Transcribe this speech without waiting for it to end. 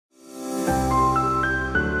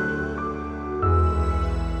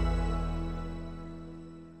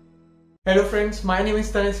Hello friends, my name is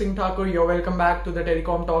Tanay Singh Thakur. You're welcome back to the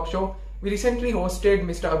Telecom Talk Show. We recently hosted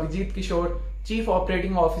Mr. Abhijit Kishore, Chief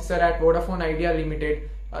Operating Officer at Vodafone Idea Limited,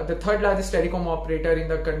 the third largest telecom operator in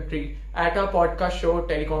the country, at our podcast show,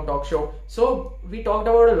 Telecom Talk Show. So we talked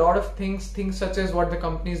about a lot of things such as what the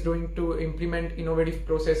company is doing to implement innovative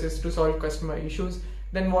processes to solve customer issues.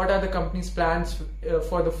 Then what are the company's plans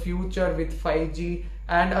for the future with 5G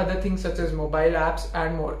and other things such as mobile apps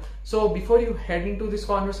and more. So before you head into this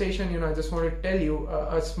conversation, I just want to tell you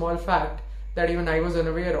a small fact that even I was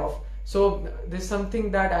unaware of. So this is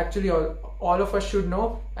something that actually all of us should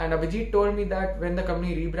know, and Abhijit told me that when the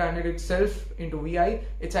company rebranded itself into VI,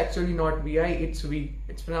 it's actually not VI, it's V.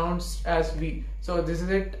 It's pronounced as V. So this is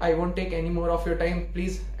it. I won't take any more of your time.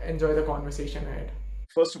 Please enjoy the conversation ahead.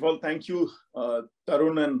 First of all, thank you,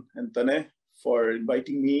 Tarun and Tanay, for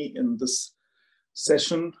inviting me in this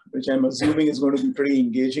session, which I'm assuming is going to be pretty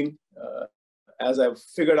engaging, as I've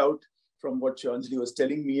figured out from what Anjali was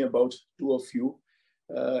telling me about two of you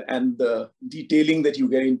and the detailing that you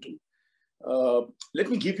get into. Let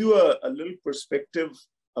me give you a little perspective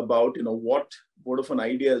about what Vodafone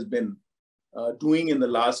Idea has been doing in the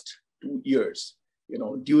last 2 years,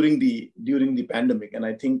 during the pandemic. And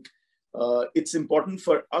I think it's important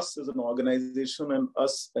for us as an organization and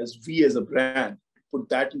us as a brand to put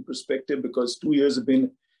that in perspective, because 2 years have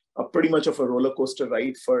been pretty much of a roller coaster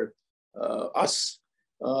ride for us,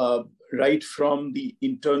 right from the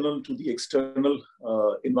internal to the external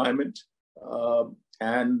environment.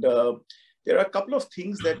 And there are a couple of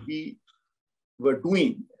things that we were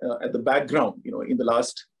doing at the background, in the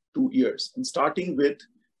last 2 years. And starting with,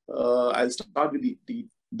 I'll start with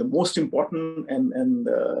the most important and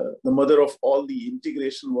the mother of all the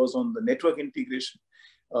integration was on the network integration.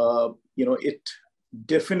 It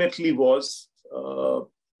definitely was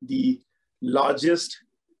the largest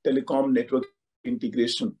telecom network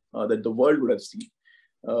integration that the world would have seen.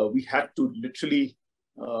 We had to literally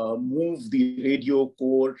move the radio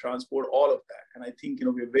core, transport, all of that. And I think,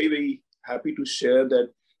 we're very, very happy to share that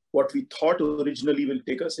what we thought originally will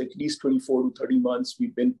take us at least 24 to 30 months,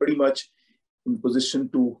 we've been pretty much in position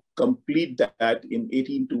to complete that in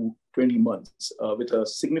 18 to 20 months with a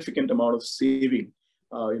significant amount of saving,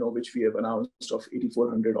 which we have announced of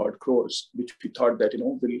 8,400 odd crores, which we thought that,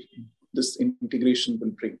 this integration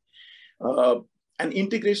will bring. And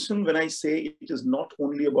integration, when I say it is not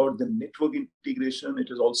only about the network integration,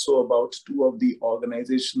 it is also about two of the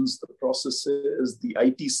organizations, the processes, the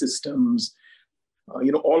IT systems,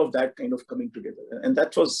 all of that kind of coming together. And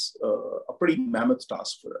that was a pretty mammoth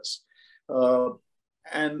task for us.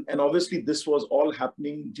 And obviously this was all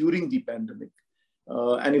happening during the pandemic.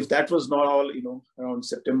 And if that was not all, around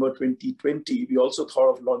September 2020, we also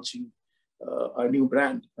thought of launching our new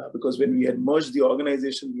brand, because when we had merged the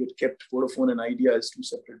organization, we had kept Vodafone and Idea as two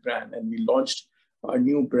separate brands, and we launched our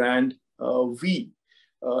new brand, V.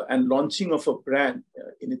 And launching of a brand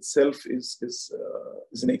in itself is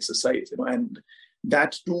an exercise, and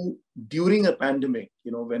that too during a pandemic,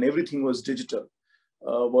 when everything was digital,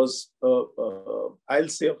 was I'll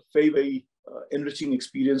say a very, very enriching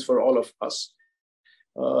experience for all of us.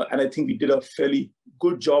 And I think we did a fairly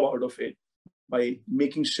good job out of it by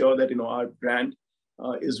making sure that our brand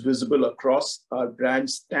is visible across. Our brand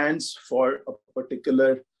stands for a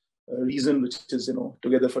particular reason, which is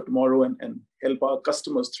together for tomorrow, and help our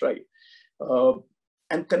customers thrive.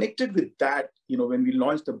 And connected with that, when we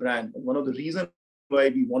launched the brand, one of the reasons why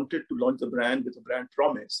we wanted to launch the brand with a brand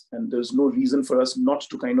promise, and there's no reason for us not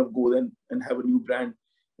to kind of go then and have a new brand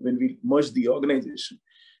when we merged the organization.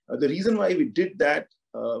 The reason why we did that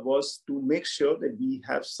was to make sure that we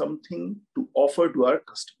have something to offer to our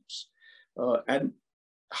customers. And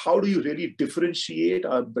how do you really differentiate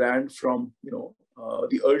our brand from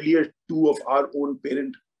the earlier two of our own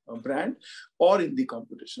parent brand or in the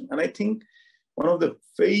competition? And I think one of the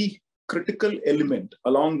very critical element,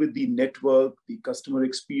 along with the network, the customer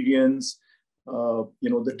experience,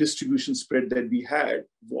 the distribution spread that we had,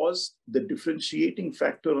 was the differentiating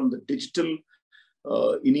factor on the digital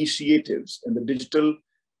initiatives and the digital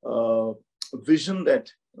vision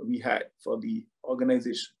that we had for the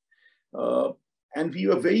organization. And we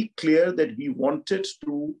were very clear that we wanted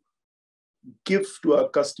to give to our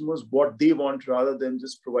customers what they want, rather than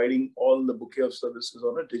just providing all the bouquet of services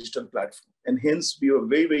on a digital platform. And hence we were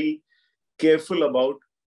very, very careful about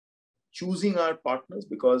choosing our partners,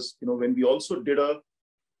 because when we also did a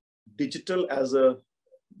digital as a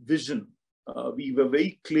vision, we were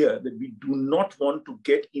very clear that we do not want to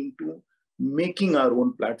get into making our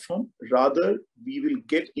own platform. Rather, we will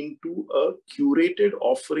get into a curated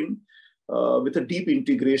offering with a deep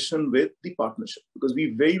integration with the partnership, because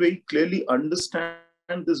we very, very clearly understand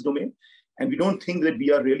this domain. And we don't think that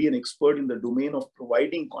we are really an expert in the domain of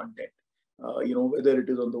providing content, whether it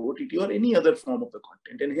is on the OTT or any other form of the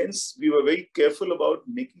content. And hence, we were very careful about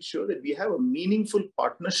making sure that we have a meaningful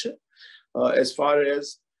partnership as far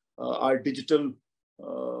as our digital,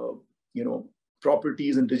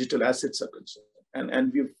 properties and digital assets are concerned.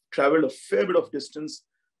 And we've traveled a fair bit of distance,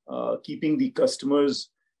 keeping the customer's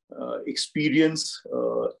experience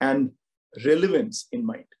and relevance in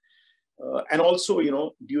mind. And also,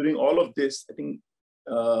 during all of this, I think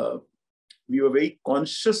we were very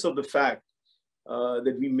conscious of the fact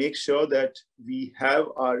that we make sure that we have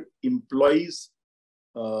our employees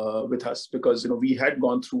with us, because we had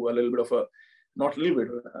gone through a little bit of a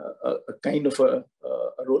kind of a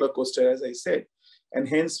roller coaster, as I said. And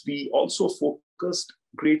hence, we also focused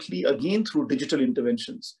greatly, again, through digital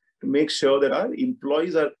interventions to make sure that our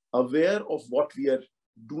employees are aware of what we are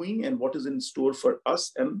doing and what is in store for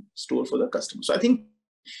us and store for the customer. So I think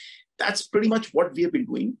that's pretty much what we have been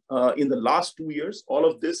doing in the last 2 years. All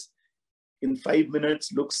of this in 5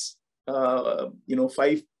 minutes looks, 5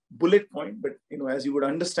 bullet point, but as you would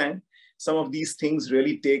understand, some of these things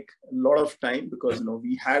really take a lot of time, because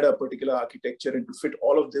we had a particular architecture, and to fit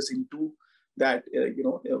all of this into that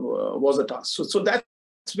was a task. So that's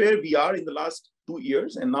where we are in the last 2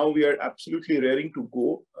 years, and now we are absolutely raring to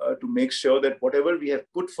go to make sure that whatever we have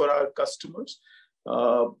put for our customers,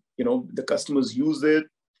 the customers use it,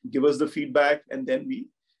 give us the feedback, and then we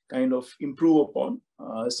kind of improve upon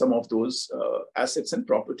some of those assets and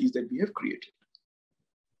properties that we have created.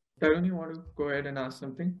 Tarun, you want to go ahead and ask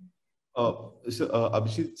something?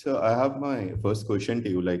 Abhijit, sir, I have my first question to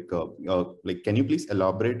you. Can you please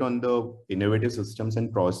elaborate on the innovative systems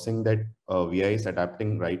and processing that VI is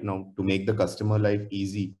adapting right now to make the customer life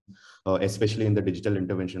easy, especially in the digital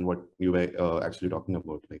intervention, what you were actually talking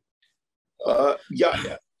about?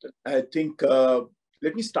 Yeah. I think,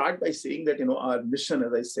 let me start by saying that, our mission,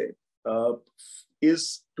 as I said,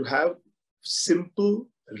 is to have simple,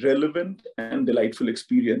 relevant, and delightful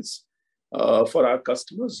experience for our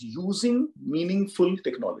customers using meaningful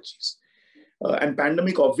technologies. And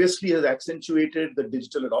pandemic obviously has accentuated the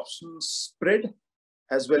digital adoption spread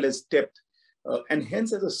as well as depth. And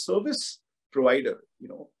hence, as a service provider,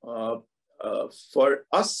 for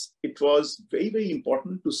us, it was very, very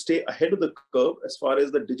important to stay ahead of the curve as far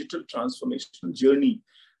as the digital transformation journey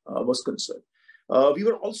was concerned. We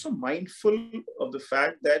were also mindful of the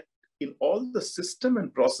fact that in all the system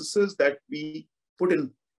and processes that we put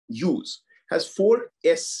in use has 4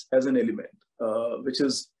 S as an element, which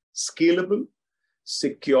is scalable,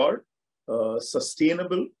 secure,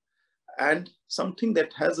 sustainable, and something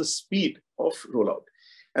that has a speed of rollout.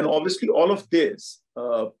 And obviously all of this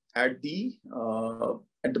at the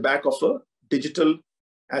back of a digital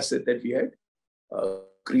asset that we had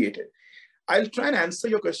created. I'll try and answer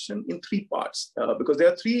your question in 3 parts, because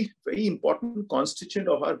there are 3 very important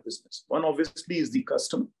constituents of our business. One obviously is the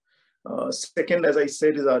customer. Second, as I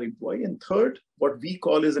said, is our employee. And third, what we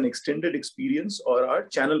call is an extended experience or our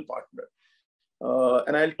channel partner.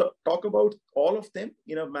 And I'll talk about all of them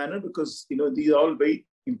in a manner because these are all very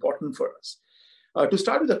important for us. To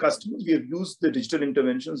start with the customers, we have used the digital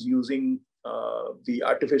interventions using the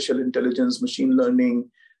artificial intelligence, machine learning,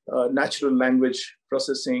 natural language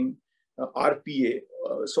processing, RPA.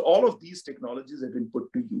 So all of these technologies have been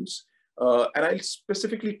put to use. And I'll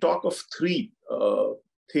specifically talk of 3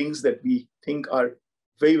 things that we think are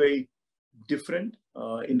very, very different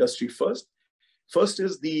industry first. First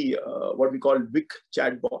is the what we call WIC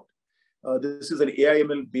chatbot. This is an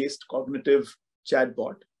AI/ML based cognitive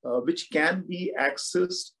chatbot, which can be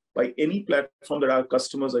accessed by any platform that our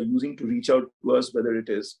customers are using to reach out to us, whether it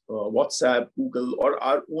is WhatsApp, Google, or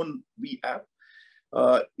our own V app.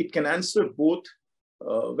 It can answer both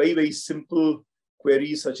very, very simple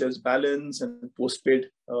queries such as balance and postpaid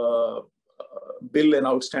bill and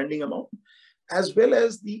outstanding amount, as well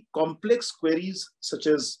as the complex queries such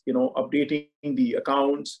as updating the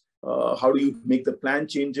accounts, how do you make the plan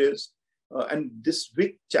changes, and this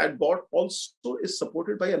WIC chatbot also is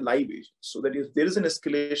supported by a live agent, so that if there is an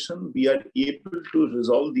escalation, we are able to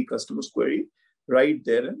resolve the customer's query right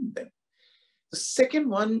there and then. The second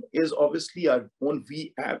one is obviously our own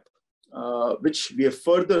V app, which we have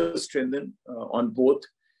further strengthened on both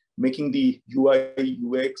making the UI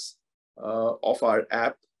UX of our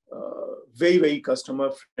app very, very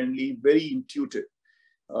customer friendly, very intuitive,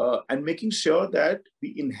 and making sure that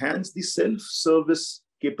we enhance the self-service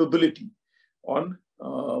capability on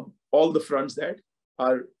all the fronts that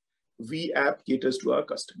our V app caters to our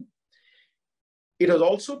customer. It has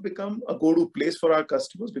also become a go-to place for our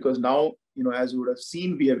customers because now, as you would have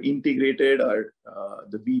seen, we have integrated our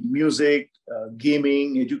the V music,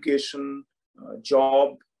 gaming, education,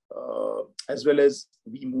 job, as well as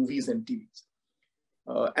movies and TVs.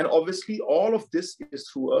 And obviously, all of this is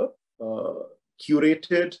through a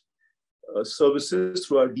curated services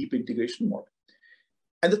through our deep integration model.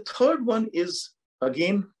 And the third one is,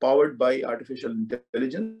 again, powered by artificial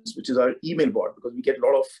intelligence, which is our email bot, because we get a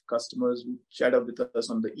lot of customers who chat up with us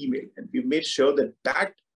on the email. And we've made sure that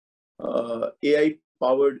that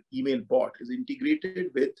AI-powered email bot is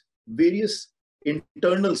integrated with various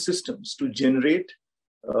internal systems to generate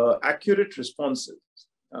accurate responses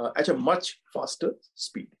at a much faster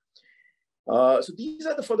speed. So these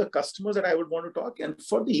are for the customers that I would want to talk. And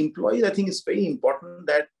for the employees, I think it's very important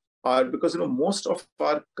that because most of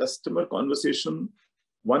our customer conversation,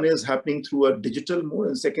 one is happening through a digital mode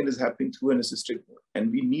and second is happening through an assisted mode.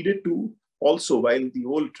 And we needed to also, while the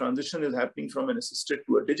whole transition is happening from an assisted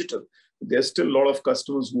to a digital, there's still a lot of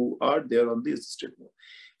customers who are there on the assisted mode.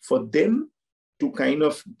 For them to kind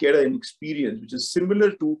of get an experience which is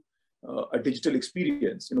similar to a digital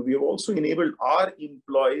experience, we have also enabled our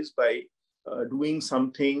employees by doing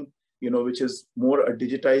something, which is more a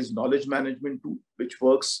digitized knowledge management tool, which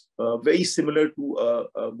works very similar to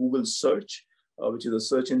a Google search, which is a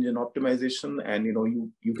search engine optimization. And,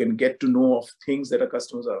 you can get to know of things that our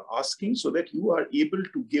customers are asking so that you are able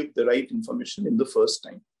to give the right information in the first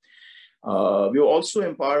time. We also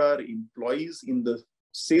empower our employees in the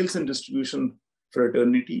sales and distribution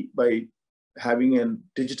fraternity by having a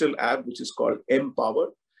digital app, which is called Empower,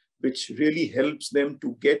 which really helps them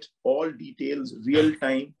to get all details real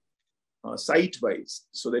time, site-wise,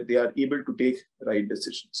 so that they are able to take right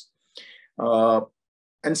decisions.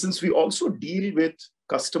 And since we also deal with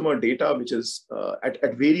customer data, which is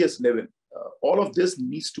at various levels, all of this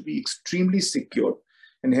needs to be extremely secure.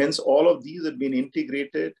 And hence, all of these have been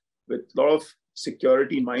integrated with a lot of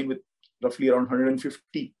security in mind, with roughly around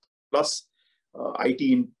 150 plus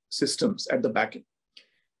IT systems at the back end.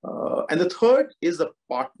 And the third is a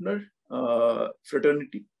partner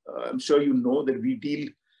fraternity. I'm sure you know that we deal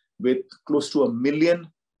with close to 1 million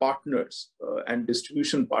partners and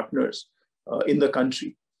distribution partners in the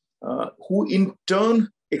country, who in turn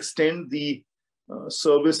extend the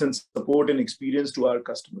service and support and experience to our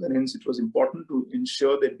customers. And hence it was important to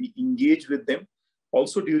ensure that we engage with them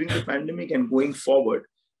also during the pandemic and going forward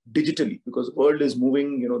digitally, because the world is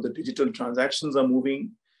moving, the digital transactions are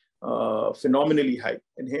moving phenomenally high.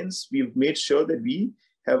 And hence we've made sure that we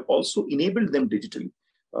have also enabled them digitally.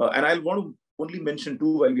 And I'll want to only mention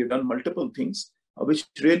two, while we've done multiple things, which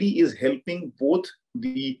really is helping both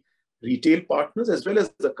the retail partners as well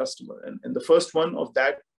as the customer. And the first one of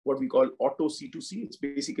that, what we call auto C2C, it's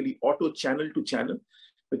basically auto channel to channel,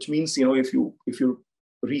 which means, if you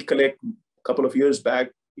recollect a couple of years back,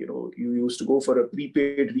 you used to go for a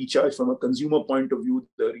prepaid recharge from a consumer point of view.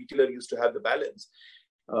 The retailer used to have the balance.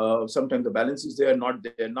 Sometimes the balance is there, not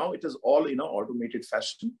there. Now it is all in an automated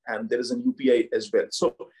fashion, and there is an UPI as well.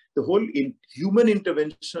 So the whole human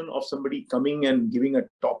intervention of somebody coming and giving a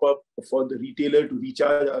top up for the retailer to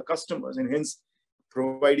recharge our customers, and hence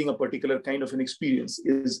providing a particular kind of an experience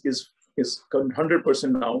is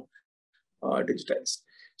 100% now digitized.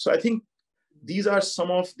 So I think these are some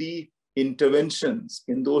of the interventions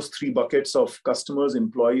in those three buckets of customers,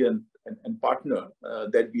 employee, and partner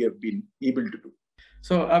that we have been able to do.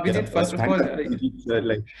 So Abhijit, first of all,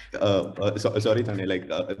 sorry, Tane,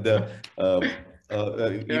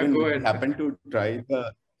 even we happened to try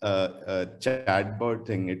the chatbot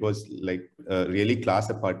thing. It was really class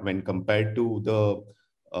apart when compared to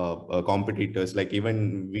the competitors.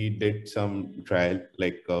 Even we did some trial,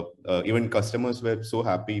 even customers were so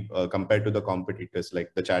happy compared to the competitors,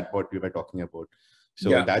 like the chatbot we were talking about. So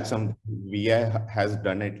yeah, that's something VI has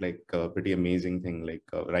done it pretty amazing thing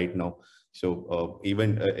right now. So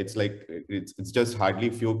even it's just hardly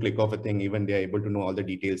a few click of a thing. Even they are able to know all the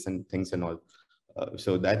details and things and all.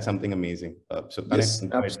 So that's something amazing. So yes,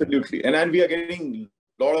 absolutely. And we are getting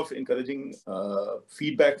a lot of encouraging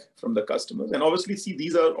feedback from the customers. And obviously, see,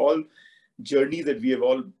 these are all journeys that we have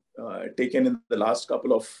all taken in the last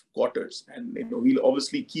couple of quarters. And we'll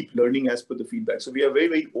obviously keep learning as per the feedback. So we are very,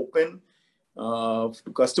 very open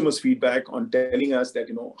to customers' feedback on telling us that,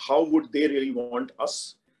 how would they really want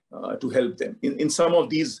us to help them in some of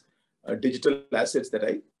these digital assets that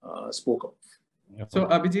I spoke of. So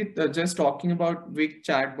Abhijit, just talking about Vic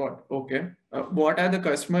chatbot, okay. What are the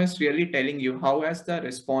customers really telling you? How has the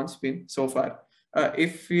response been so far?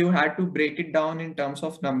 If you had to break it down in terms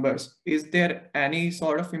of numbers, is there any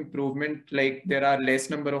sort of improvement, like there are less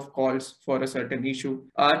number of calls for a certain issue?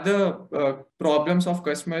 Are the problems of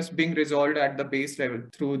customers being resolved at the base level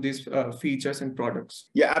through these features and products?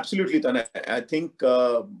 Yeah, absolutely, Tana. I think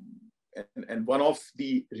and one of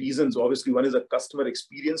the reasons, obviously, one is a customer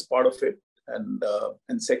experience part of it,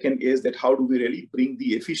 and second is that how do we really bring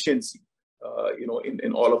the efficiency,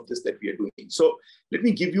 in all of this that we are doing. So let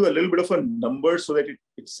me give you a little bit of a number so that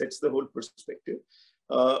it sets the whole perspective.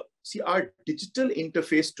 See, our digital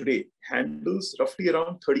interface today handles roughly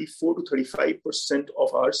around 34 to 35%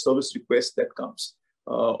 of our service requests that comes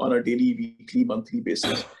on a daily, weekly, monthly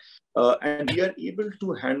basis. And we are able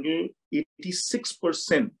to handle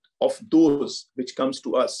 86% of those which comes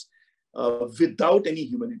to us without any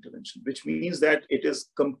human intervention, which means that it is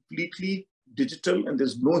completely digital and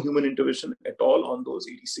there's no human intervention at all on those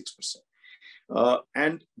 86%.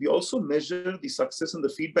 And we also measure the success and the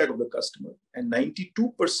feedback of the customer, and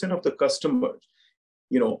 92% of the customers,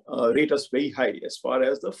 rate us very high as far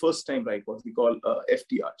as the first time, right, what we call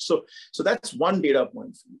FTR. So that's one data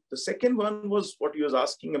point for you. The second one was what you was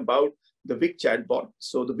asking about the big chatbot.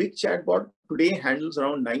 So the big chatbot today handles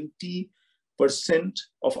around 90%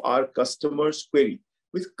 of our customers' query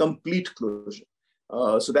with complete closure.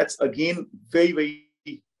 So that's again very,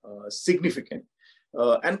 very significant.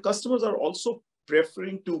 And customers are also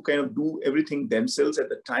preferring to kind of do everything themselves at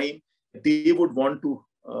the time they would want to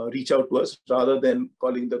reach out to us rather than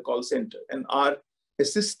calling the call center. And our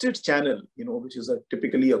assisted channel, which is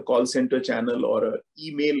typically a call center channel or an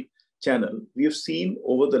email channel, we have seen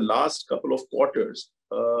over the last couple of quarters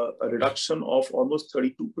a reduction of almost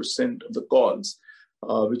 32% of the calls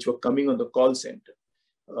which were coming on the call center.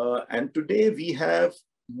 And today we have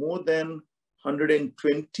more than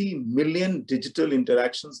 120 million digital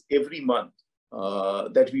interactions every month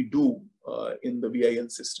that we do in the VIL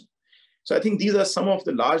system. So I think these are some of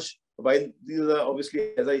the large, while these are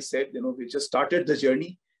obviously, as I said, we just started the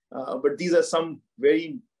journey, but these are some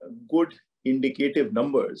very good indicative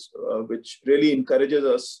numbers, which really encourages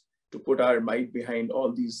us to put our might behind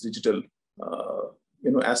all these digital,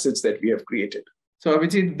 assets that we have created. So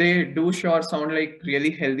Abhijit, they do sure sound like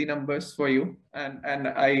really healthy numbers for you. And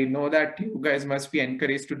I know that you guys must be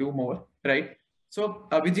encouraged to do more, right? So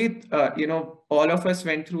Abhijit, all of us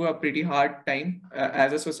went through a pretty hard time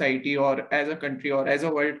as a society or as a country or as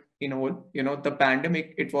a world in whole. The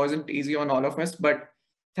pandemic, it wasn't easy on all of us, but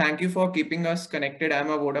thank you for keeping us connected.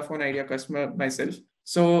 I'm a Vodafone Idea customer myself.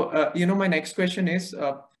 So, my next question is,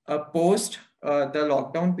 post the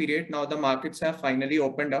lockdown period, now the markets have finally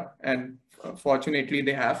opened up, and fortunately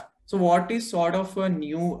they have. So what is sort of a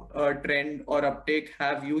new trend or uptake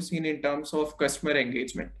have you seen in terms of customer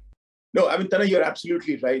engagement? No, I mean, Tana, you're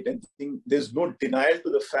absolutely right. I think there's no denial to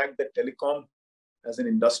the fact that telecom as an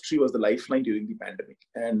industry was the lifeline during the pandemic.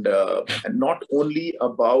 And not only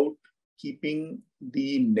about keeping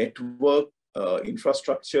the network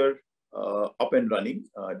infrastructure up and running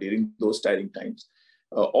during those tiring times,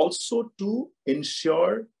 also to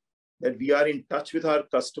ensure that we are in touch with our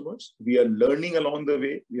customers, we are learning along the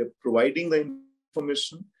way, we are providing the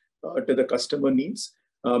information to the customer needs,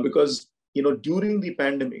 because during the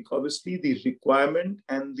pandemic, obviously the requirement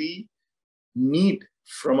and the need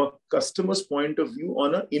from a customer's point of view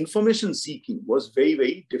on an information seeking was very,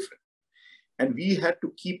 very different. And we had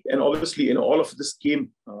to keep, and obviously, all of this came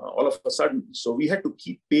all of a sudden. So we had to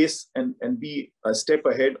keep pace and be a step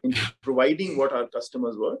ahead in providing what our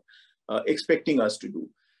customers were expecting us to do.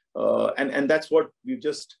 And that's what we've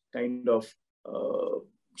just kind of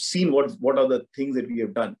seen what are the things that we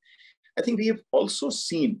have done. I think we have also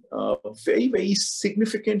seen a very, very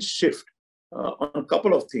significant shift on a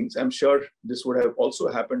couple of things. I'm sure this would have also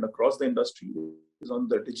happened across the industry, is on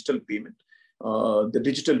the digital payment, the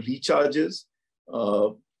digital recharges,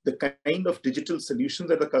 the kind of digital solutions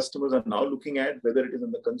that the customers are now looking at, whether it is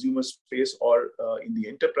in the consumer space or in the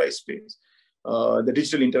enterprise space. The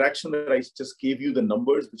digital interaction that I just gave you the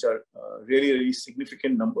numbers, which are really, really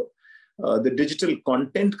significant number. The digital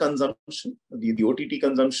content consumption, the OTT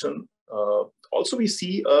consumption. Also, we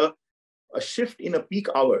see a shift in a peak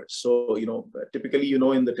hour. So, typically,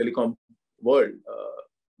 in the telecom world,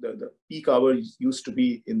 the peak hour used to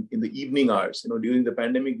be in the evening hours. During the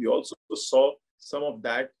pandemic, we also saw some of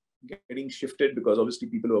that getting shifted because obviously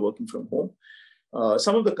people were working from home.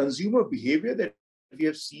 Some of the consumer behavior that we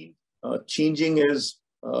have seen changing is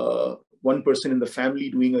one person in the family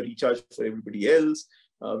doing a recharge for everybody else,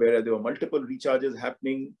 where there were multiple recharges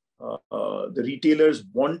happening. The retailers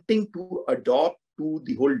wanting to adopt to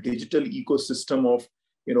the whole digital ecosystem of,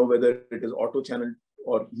 whether it is auto channel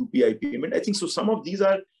or UPI payment. I think so. Some of these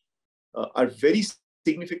are very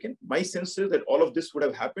significant. My sense is that all of this would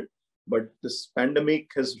have happened, but this pandemic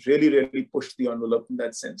has really, really pushed the envelope in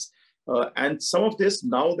that sense. And some of this,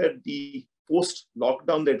 now that the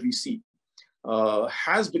post-lockdown that we see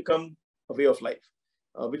has become a way of life.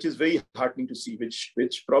 which is very heartening to see,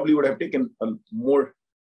 which probably would have taken more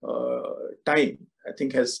time, I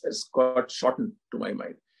think has got shortened to my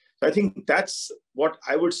mind. So I think that's what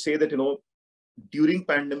I would say, that, during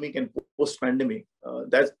pandemic and post-pandemic,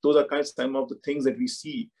 those are kind of some of the things that we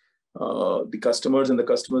see the customers and the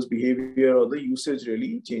customers' behavior or the usage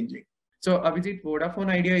really changing. So Abhijit, Vodafone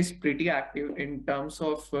Idea is pretty active in terms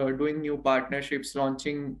of doing new partnerships,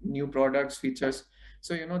 launching new products, features.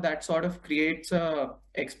 So, that sort of creates a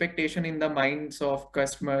expectation in the minds of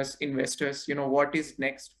customers, investors, what is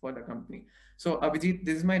next for the company. So Abhijit,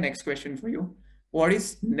 this is my next question for you. What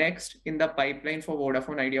is next in the pipeline for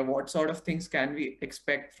Vodafone Idea? What sort of things can we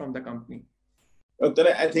expect from the company?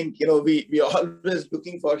 I think, we are always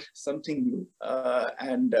looking for something new.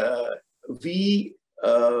 And we,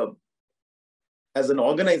 as an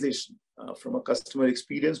organization, from a customer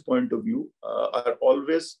experience point of view, are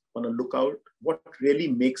always on a lookout what really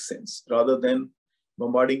makes sense, rather than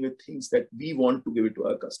bombarding with things that we want to give it to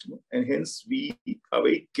our customer. And hence, we are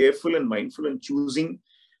very careful and mindful in choosing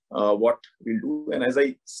what we'll do. And as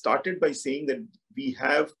I started by saying, that we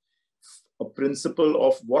have a principle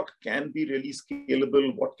of what can be really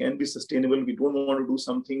scalable, what can be sustainable. We don't want to do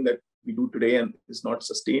something that we do today and is not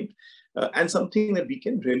sustained, and something that we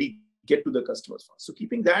can really get to the customers fast. So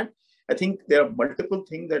keeping that, I think there are multiple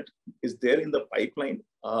things that is there in the pipeline.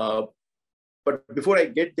 But before I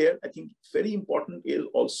get there, I think very important is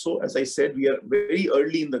also, as I said, we are very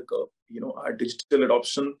early in the curve. Our digital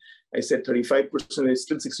adoption, I said 35%, is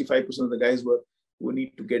still 65% of the guys who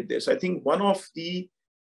need to get there. So I think one of the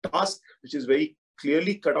tasks which is very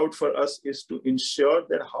clearly cut out for us is to ensure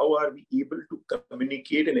that how are we able to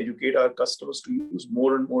communicate and educate our customers to use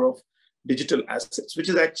more and more of digital assets, which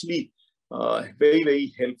is actually very,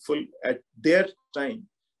 very helpful at their time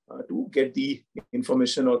to get the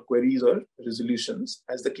information or queries or resolutions,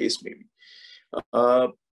 as the case may be.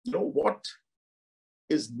 What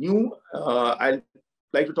is new? I'd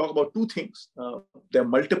like to talk about two things. There are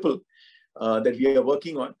multiple that we are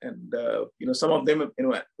working on, and some of them,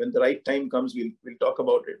 when the right time comes, we'll talk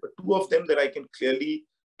about it. But two of them that I can clearly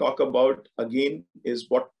talk about again is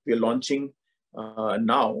what we are launching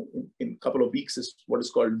now in a couple of weeks, is what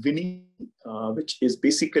is called Winnie, which is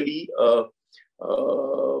basically a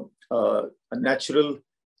natural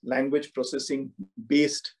language processing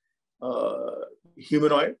based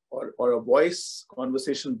humanoid or a voice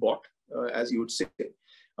conversation bot, as you would say,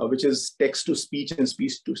 which is text to speech and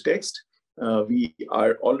speech to text. We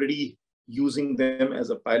are already using them as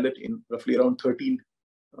a pilot in roughly around 13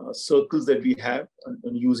 circles that we have,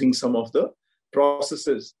 and using some of the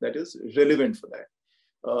processes that is relevant for that.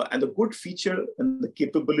 And the good feature and the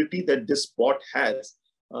capability that this bot has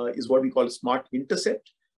is what we call smart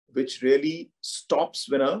intercept, which really stops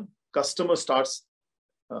when a customer starts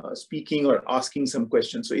speaking or asking some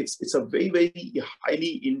questions. So it's a very, very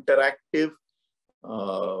highly interactive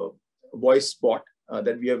voice bot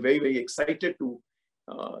that we are very, very excited to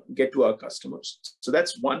get to our customers. So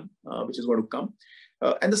that's one which is going to come.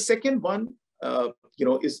 And the second one,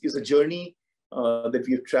 is a journey that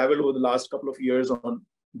we have traveled over the last couple of years on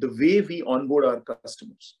the way we onboard our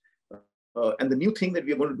customers. And the new thing that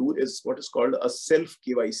we are going to do is what is called a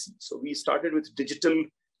self-KYC. So we started with digital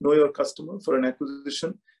know your customer for an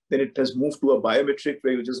acquisition. Then it has moved to a biometric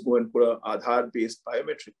where you just go and put an Aadhaar-based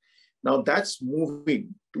biometric. Now that's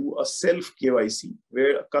moving to a self-KYC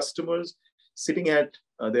where customers sitting at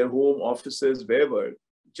their home offices, wherever,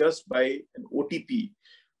 just by an OTP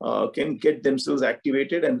can get themselves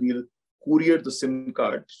activated, and we'll courier the SIM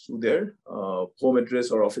card to their home address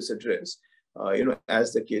or office address,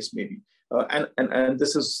 as the case may be. And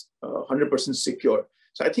this is 100% secure.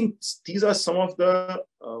 So I think these are some of the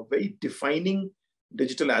very defining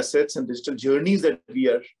digital assets and digital journeys that we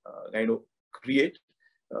are create.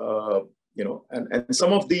 And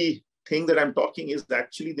some of the thing that I'm talking is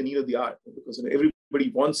actually the need of the hour, because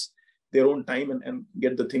everybody wants their own time and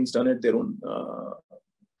get the things done at their own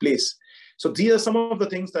place. So these are some of the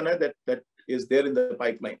things that is there in the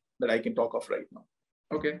pipeline that I can talk of right now.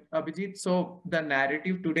 Okay, Abhijit. So the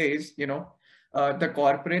narrative today is, the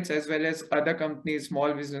corporates as well as other companies,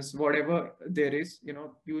 small business, whatever there is,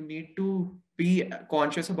 you need to be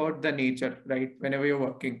conscious about the nature, right? Whenever you're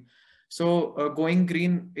working. So going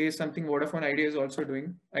green is something Vodafone Idea is also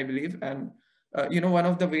doing, I believe. And, one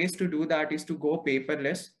of the ways to do that is to go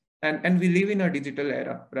paperless. And we live in a digital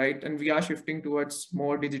era, right? And we are shifting towards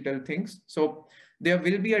more digital things. So there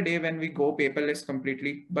will be a day when we go paperless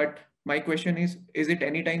completely. But my question is it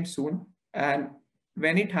anytime soon? And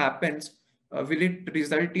when it happens, will it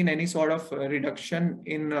result in any sort of reduction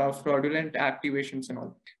in fraudulent activations and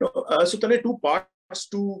all? So there are two parts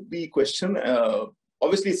to the question.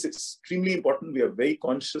 obviously, it's extremely important. We are very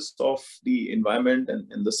conscious of the environment,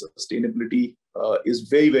 and the sustainability is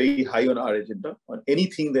very, very high on our agenda on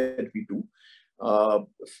anything that we do.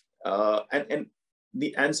 And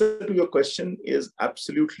the answer to your question is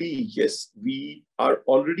absolutely yes. We are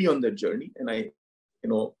already on that journey, and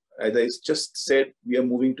as I just said, we are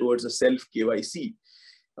moving towards a self KYC.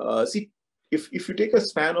 See, if you take a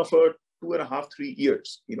span of a 2.5, 3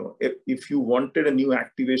 years, if you wanted a new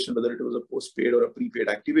activation, whether it was a postpaid or a prepaid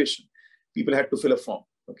activation, people had to fill a form.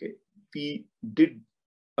 Okay, we did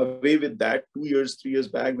away with that 2 years, 3 years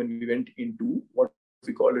back when we went into what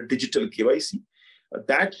we call a digital KYC.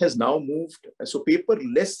 That has now moved. So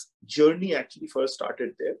paperless journey actually first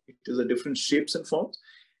started there. It is a different shapes and forms.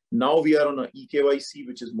 Now we are on a eKYC,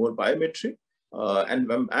 which is more biometric.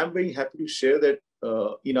 And I'm very happy to share that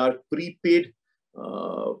in our prepaid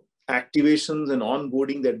activations and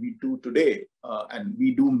onboarding that we do today, and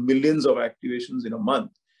we do millions of activations in a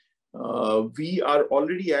month, we are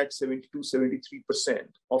already at 72-73%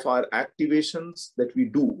 of our activations that we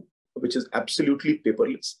do, which is absolutely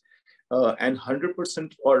paperless. And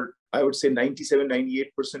 100%, or I would say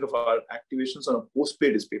 97-98% of our activations on a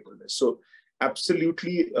postpaid is paperless. So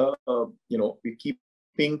absolutely, we're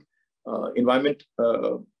keeping environment,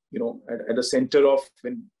 at the center of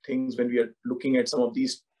when we are looking at some of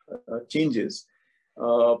these changes.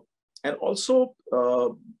 And also,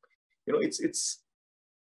 it's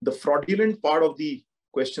the fraudulent part of the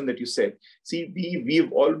question that you said. See,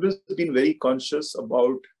 we've always been very conscious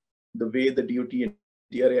about the way the DOT and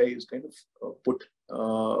DRAI is kind of put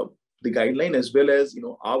the guideline, as well as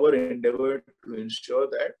our endeavor to ensure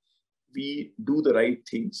that we do the right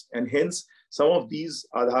things. And hence, some of these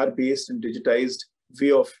Aadhaar-based and digitized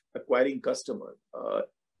way of acquiring customer,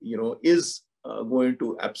 is going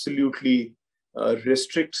to absolutely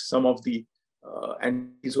restrict some of the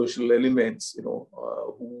antisocial elements,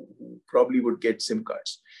 who probably would get SIM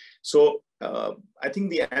cards. So I think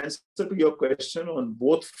the answer to your question on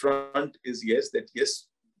both front is yes, yes,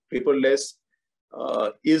 paperless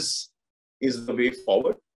is the way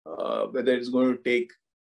forward. Whether it's going to take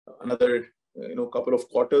another couple of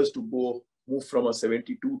quarters to move from a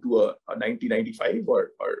 72 to a 90, 95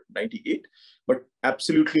 or 98, but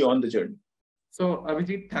absolutely on the journey. So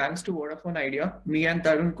Abhijit, thanks to Vodafone Idea, me and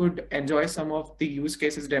Tarun could enjoy some of the use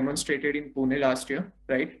cases demonstrated in Pune last year,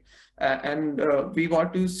 right? And we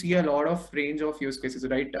got to see a lot of range of use cases,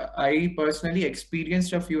 right? I personally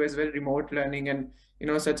experienced a few as well, remote learning, and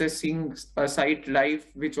such as seeing a site live,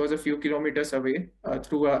 which was a few kilometers away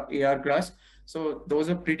through a AR glass. So those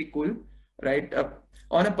are pretty cool, right?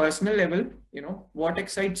 On a personal level, what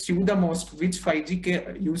excites you the most? Which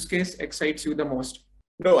 5G use case excites you the most?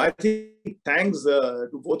 No, I think thanks to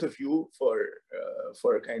both of you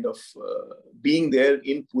for kind of being there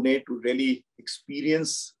in Pune to really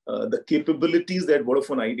experience the capabilities that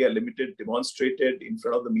Vodafone Idea Limited demonstrated in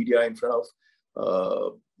front of the media, in front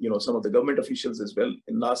of some of the government officials as well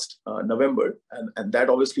in last November, and that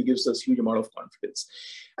obviously gives us huge amount of confidence.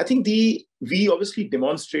 I think we obviously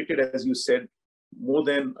demonstrated, as you said, more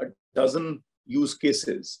than a dozen use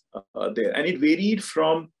cases there, and it varied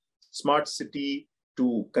from smart city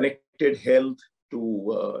to connected health,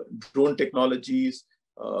 to drone technologies,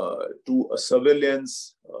 to a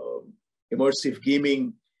surveillance, immersive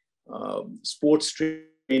gaming, sports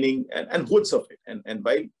training, and loads of it. And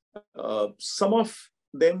while some of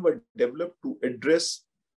them were developed to address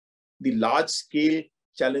the large-scale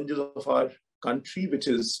challenges of our country, which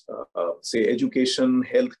is, say, education,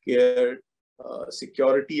 healthcare,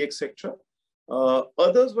 security, etc.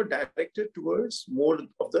 Others were directed towards more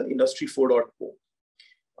of the Industry 4.0.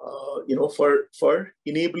 For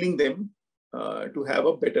enabling them to have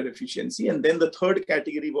a better efficiency. And then the third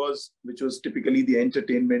category which was typically the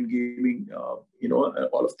entertainment, gaming,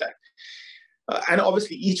 all of that. And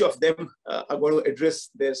obviously each of them are going to address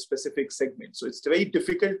their specific segment. So it's very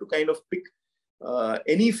difficult to kind of pick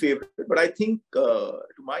any favorite, but I think to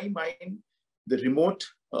my mind, the remote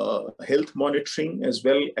health monitoring as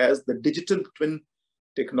well as the digital twin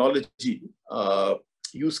technology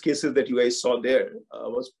use cases that you guys saw there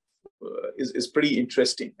is pretty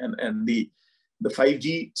interesting, and the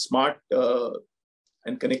 5G smart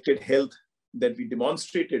and connected health that we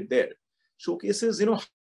demonstrated there showcases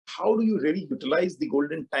how do you really utilize the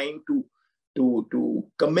golden time to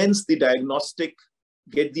commence the diagnostic,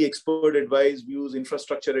 get the expert advice, views,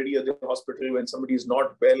 infrastructure ready at the hospital when somebody is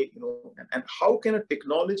not well, and how can a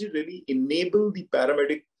technology really enable the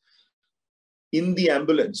paramedic in the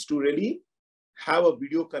ambulance to really have a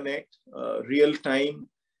video connect, real time,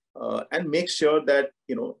 and make sure that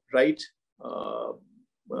right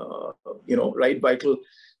vital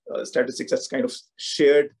statistics that's kind of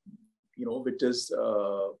shared, which is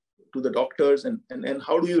to the doctors, and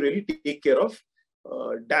how do you really take care of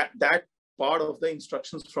that part of the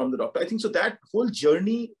instructions from the doctor. I think so that whole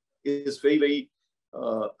journey is very, very,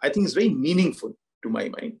 I think is very meaningful to my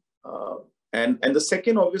mind. And the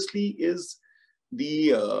second obviously is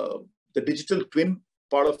the digital twin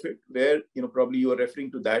part of it, where, probably you are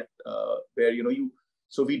referring to that, where,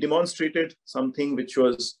 so we demonstrated something which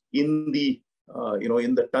was in the,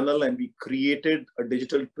 in the tunnel, and we created a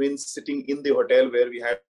digital twin sitting in the hotel where we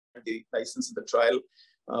had the license in the trial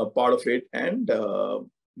part of it. And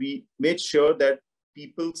we made sure that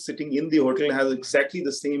people sitting in the hotel has exactly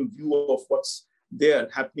the same view of what's there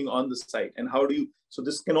happening on the site. And how do you, so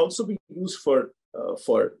this can also be used for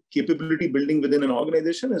capability building within an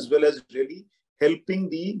organization, as well as really helping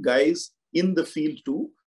the guys in the field to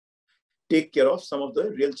take care of some of the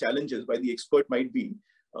real challenges why the expert might be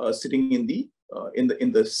sitting in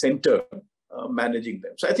the center managing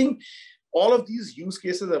them. So I think all of these use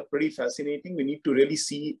cases are pretty fascinating. We need to really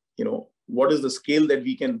see, what is the scale that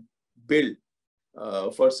we can build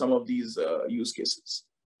for some of these use cases.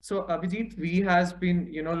 So Abhijit, we has been,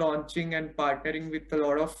 launching and partnering with a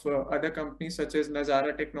lot of other companies such as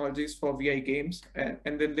Nazara Technologies for VI games, and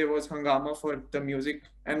then there was Hungama for the music,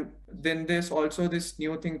 and then there's also this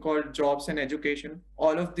new thing called Jobs and Education.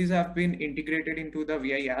 All of these have been integrated into the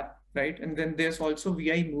VI app, right? And then there's also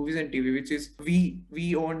VI Movies and TV, which is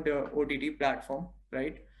we owned OTT platform,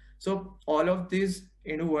 right? So all of these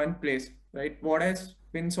into one place, right? What has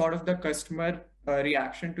been sort of the customer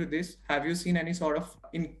reaction to this? Have you seen any sort of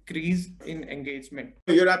increase in engagement?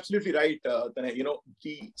 You're absolutely right. Tanay.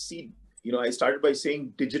 I started by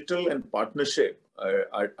saying digital and partnership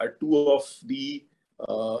are two of the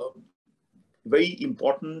very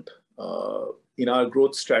important in our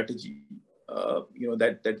growth strategy.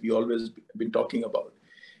 That we always been talking about,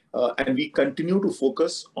 and we continue to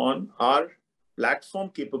focus on our platform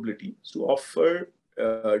capabilities to offer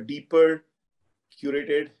deeper,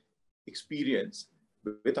 curated experience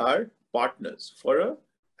with our partners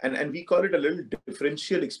and we call it a little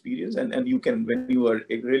differential experience. And you can, when you are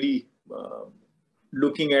really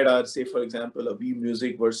looking at our, say, for example, a V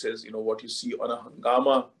Music versus, what you see on a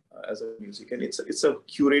Hungama as a music, and it's a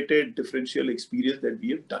curated differential experience that we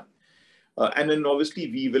have done. And then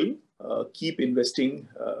obviously we will keep investing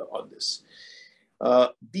on this.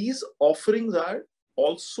 These offerings are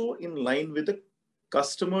also in line with the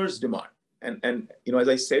customer's demand. And as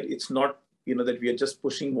I said, it's not, that we are just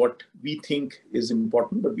pushing what we think is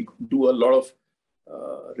important, but we do a lot of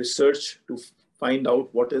research to find out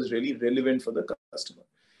what is really relevant for the customer.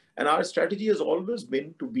 And our strategy has always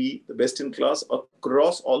been to be the best in class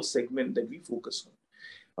across all segments that we focus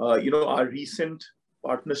on. Our recent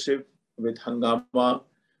partnership with Hungama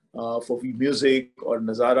for V Music, or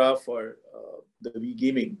Nazara for the V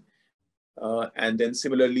Gaming, and then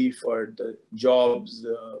similarly for the jobs,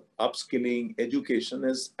 upskilling, education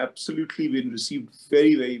has absolutely been received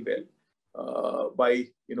very, very well by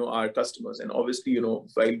our customers. And obviously, while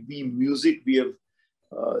V Music, we have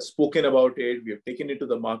spoken about it, we have taken it to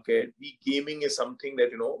the market. V Gaming is something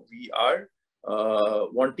that we are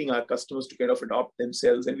wanting our customers to kind of adopt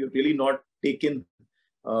themselves, and we've really not taken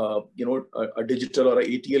a digital or a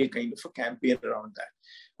ATL kind of a campaign around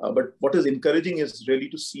that. But what is encouraging is really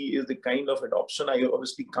to see is the kind of adoption. I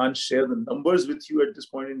obviously can't share the numbers with you at this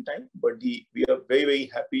point in time, but we are very,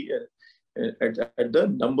 very happy at the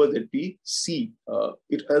number that we see.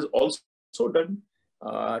 It has also done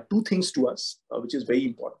two things to us, which is very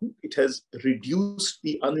important. It has reduced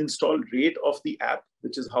the uninstall rate of the app,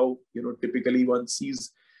 which is how typically one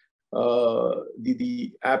sees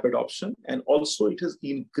the app adoption, and also it has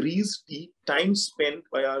increased the time spent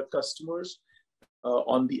by our customers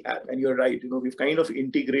on the app. And you're right, we've kind of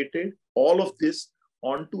integrated all of this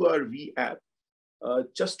onto our V app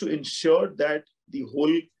just to ensure that the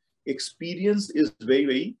whole experience is very,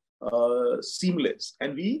 very seamless,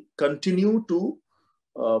 and we continue to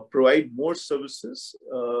provide more services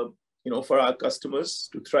for our customers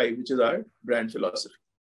to thrive, which is our brand philosophy.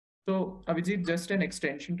 So Abhijit, just an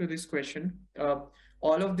extension to this question,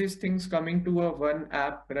 all of these things coming to a one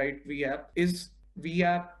app, right? V app, is V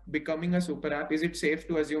app becoming a super app? Is it safe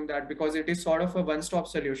to assume that, because it is sort of a one-stop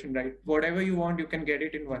solution, right? Whatever you want, you can get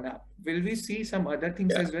it in one app. Will we see some other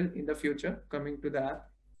things as well in the future coming to the app?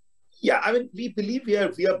 Yeah, I mean, we believe we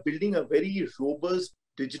are building a very robust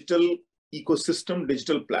digital ecosystem,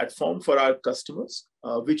 digital platform for our customers,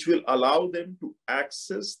 which will allow them to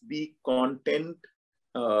access the content,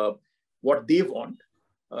 what they want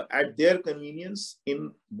at their convenience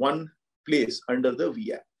in one place under the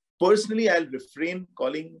V app. Personally, I'll refrain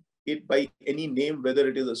calling it by any name, whether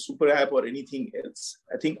it is a super app or anything else.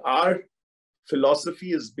 I think our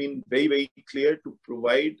philosophy has been very, very clear to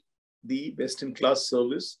provide the best-in-class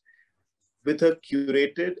service with a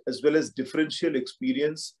curated as well as differential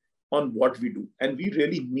experience on what we do. And we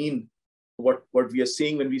really mean what we are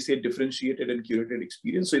saying when we say differentiated and curated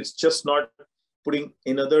experience. So it's just not putting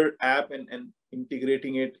another app and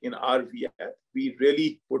integrating it in our V app. We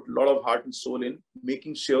really put a lot of heart and soul in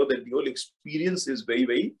making sure that the whole experience is very,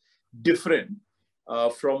 very different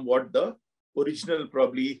from what the original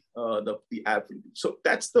probably the app will be. So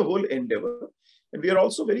that's the whole endeavor. And we are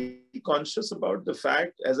also very conscious about the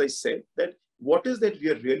fact, as I said, that what is that we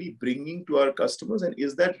are really bringing to our customers, and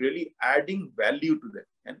is that really adding value to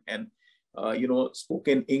them? And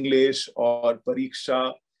spoken English or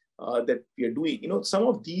Pariksha that we are doing, some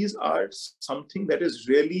of these are something that is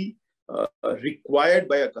really required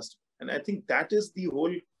by a customer. And I think that is the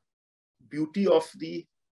whole beauty of the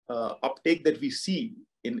uptake that we see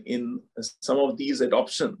in some of these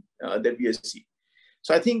adoption that we are seeing.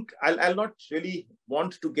 So I think I'll not really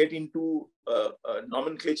want to get into a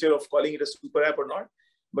nomenclature of calling it a super app or not.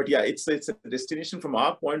 But yeah, it's a destination from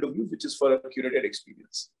our point of view, which is for a curated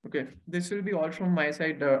experience. Okay, this will be all from my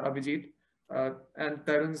side, Abhijit, and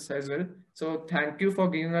Tarun's as well. So thank you for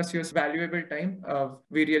giving us your valuable time.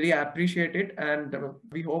 We really appreciate it, and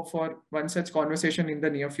we hope for one such conversation in the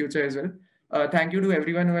near future as well. Thank you to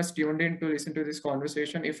everyone who has tuned in to listen to this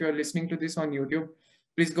conversation. If you're listening to this on YouTube,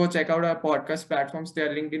 please go check out our podcast platforms. They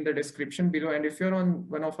are linked in the description below. And if you're on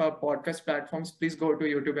one of our podcast platforms, please go to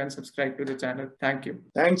YouTube and subscribe to the channel. Thank you.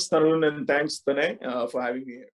 Thanks, Tarun, and thanks, Tanay, for having me here.